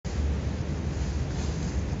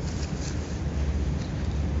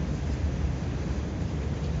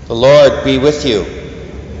The Lord be with you.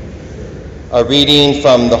 A reading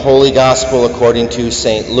from the Holy Gospel according to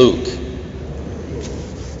St. Luke.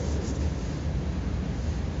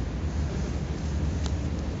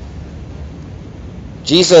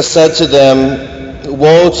 Jesus said to them,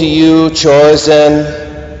 "Woe to you,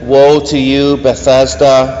 Chorazin! Woe to you,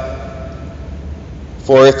 Bethesda!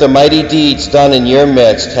 For if the mighty deeds done in your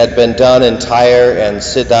midst had been done in Tyre and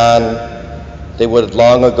Sidon, they would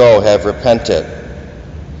long ago have repented,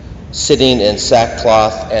 sitting in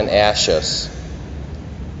sackcloth and ashes.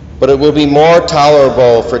 But it will be more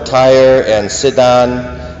tolerable for Tyre and Sidon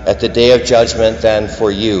at the day of judgment than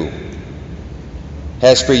for you.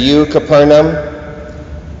 As for you, Capernaum,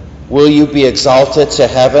 will you be exalted to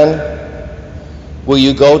heaven? Will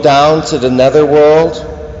you go down to the netherworld?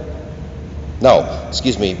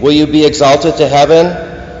 Will you be exalted to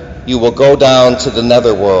heaven? You will go down to the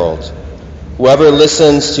netherworld. Whoever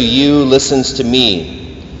listens to you listens to me.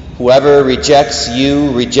 Whoever rejects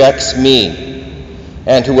you rejects me,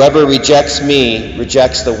 and whoever rejects me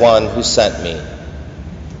rejects the one who sent me."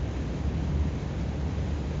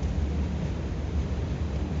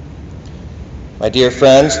 My dear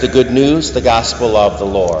friends, the good news, the gospel of the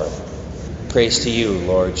Lord. Praise to you,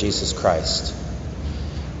 Lord Jesus Christ.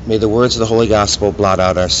 May the words of the Holy Gospel blot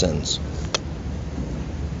out our sins.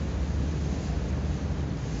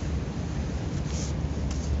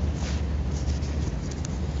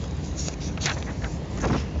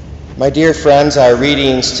 My dear friends, our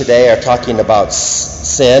readings today are talking about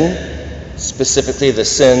sin, specifically the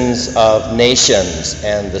sins of nations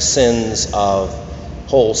and the sins of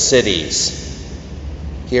whole cities.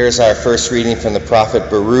 Here's our first reading from the prophet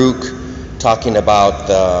Baruch, talking about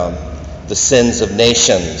the sins of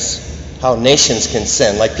nations, how nations can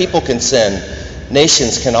sin. Like people can sin,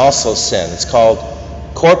 nations can also sin. It's called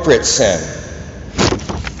corporate sin.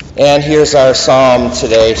 And here's our psalm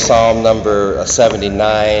today, Psalm number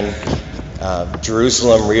 79.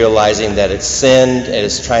 Jerusalem realizing that it's sinned, it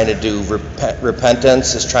is trying to do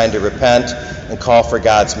repentance, is trying to repent and call for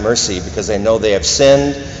God's mercy because they know they have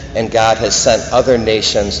sinned and God has sent other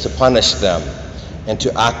nations to punish them and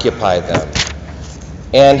to occupy them.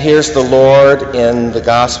 And here's the Lord in the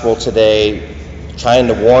gospel today trying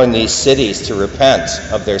to warn these cities to repent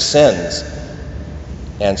of their sins.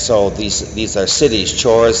 And so these are cities,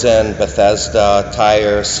 Chorazin, Bethesda,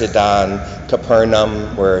 Tyre, Sidon,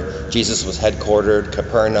 Capernaum, where Jesus was headquartered,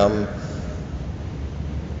 Capernaum,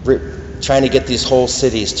 trying to get these whole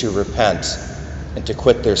cities to repent and to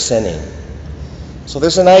quit their sinning. So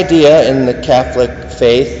there's an idea in the Catholic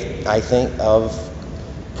faith, I think, of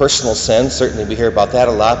personal sin. Certainly we hear about that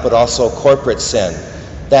a lot, but also corporate sin,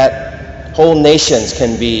 that whole nations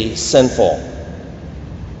can be sinful.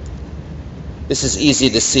 This is easy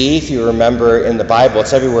to see if you remember in the Bible.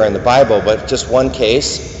 It's everywhere in the Bible, but just one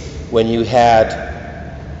case, when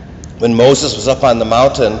Moses was up on the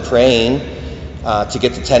mountain praying to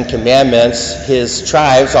get the 10 Commandments, his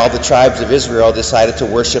tribes, all the tribes of Israel, decided to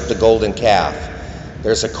worship the golden calf.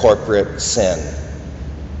 There's a corporate sin.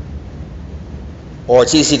 Or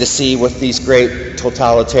it's easy to see with these great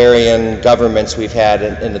totalitarian governments we've had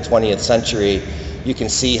in the 20th century, you can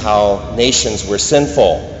see how nations were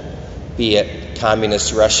sinful, be it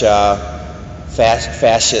Communist Russia,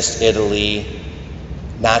 Fascist Italy,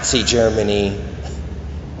 Nazi Germany,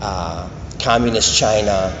 Communist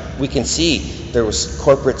China. We can see there was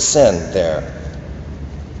corporate sin there.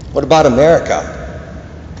 What about America?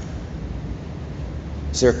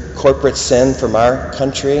 Is there corporate sin from our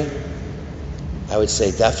country? I would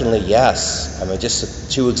say definitely yes. I mean,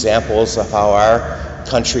 just two examples of how our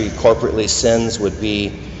country corporately sins would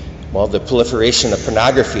be, well, the proliferation of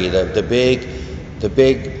pornography, the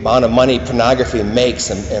big amount of money pornography makes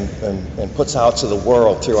and puts out to the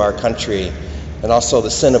world through our country, and also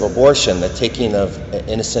the sin of abortion, the taking of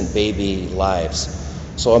innocent baby lives.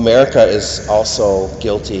 So America is also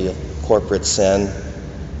guilty of corporate sin.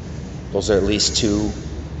 Those are at least two.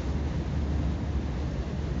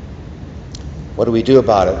 What do we do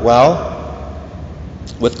about it? Well,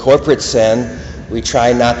 with corporate sin, we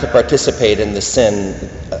try not to participate in the sin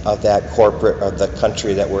of that corporate, of the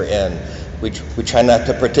country that we're in. We try not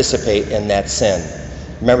to participate in that sin.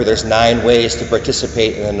 Remember, there's 9 ways to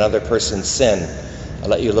participate in another person's sin. I'll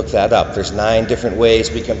let you look that up. There's 9 different ways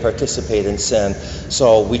we can participate in sin.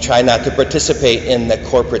 So we try not to participate in the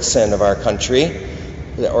corporate sin of our country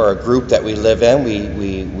or a group that we live in.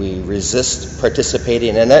 We resist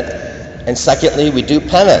participating in it. And secondly, we do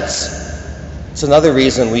penance. It's another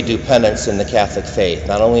reason we do penance in the Catholic faith,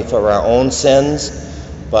 not only for our own sins,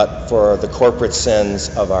 but for the corporate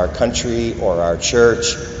sins of our country or our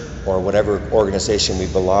church or whatever organization we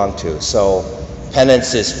belong to. So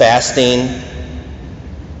Penance is fasting,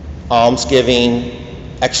 almsgiving,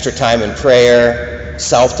 extra time in prayer,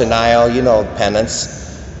 self-denial, you know, penance.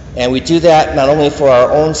 And we do that not only for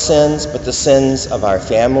our own sins, but the sins of our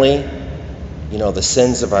family, you know, the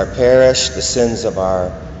sins of our parish, the sins of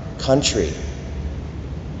our country.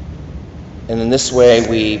 And in this way,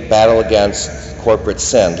 we battle against corporate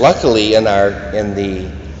sin. Luckily, in our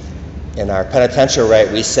penitential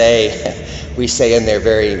rite, we say in there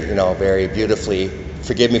very beautifully,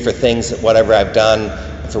 "Forgive me for things, whatever I've done,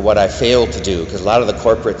 for what I failed to do." Because a lot of the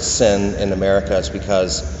corporate sin in America is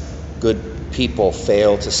because good people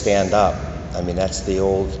fail to stand up. I mean, that's the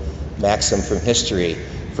old maxim from history.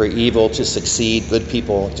 For evil to succeed, good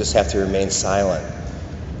people just have to remain silent.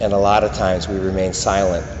 And a lot of times we remain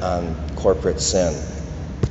silent on corporate sin.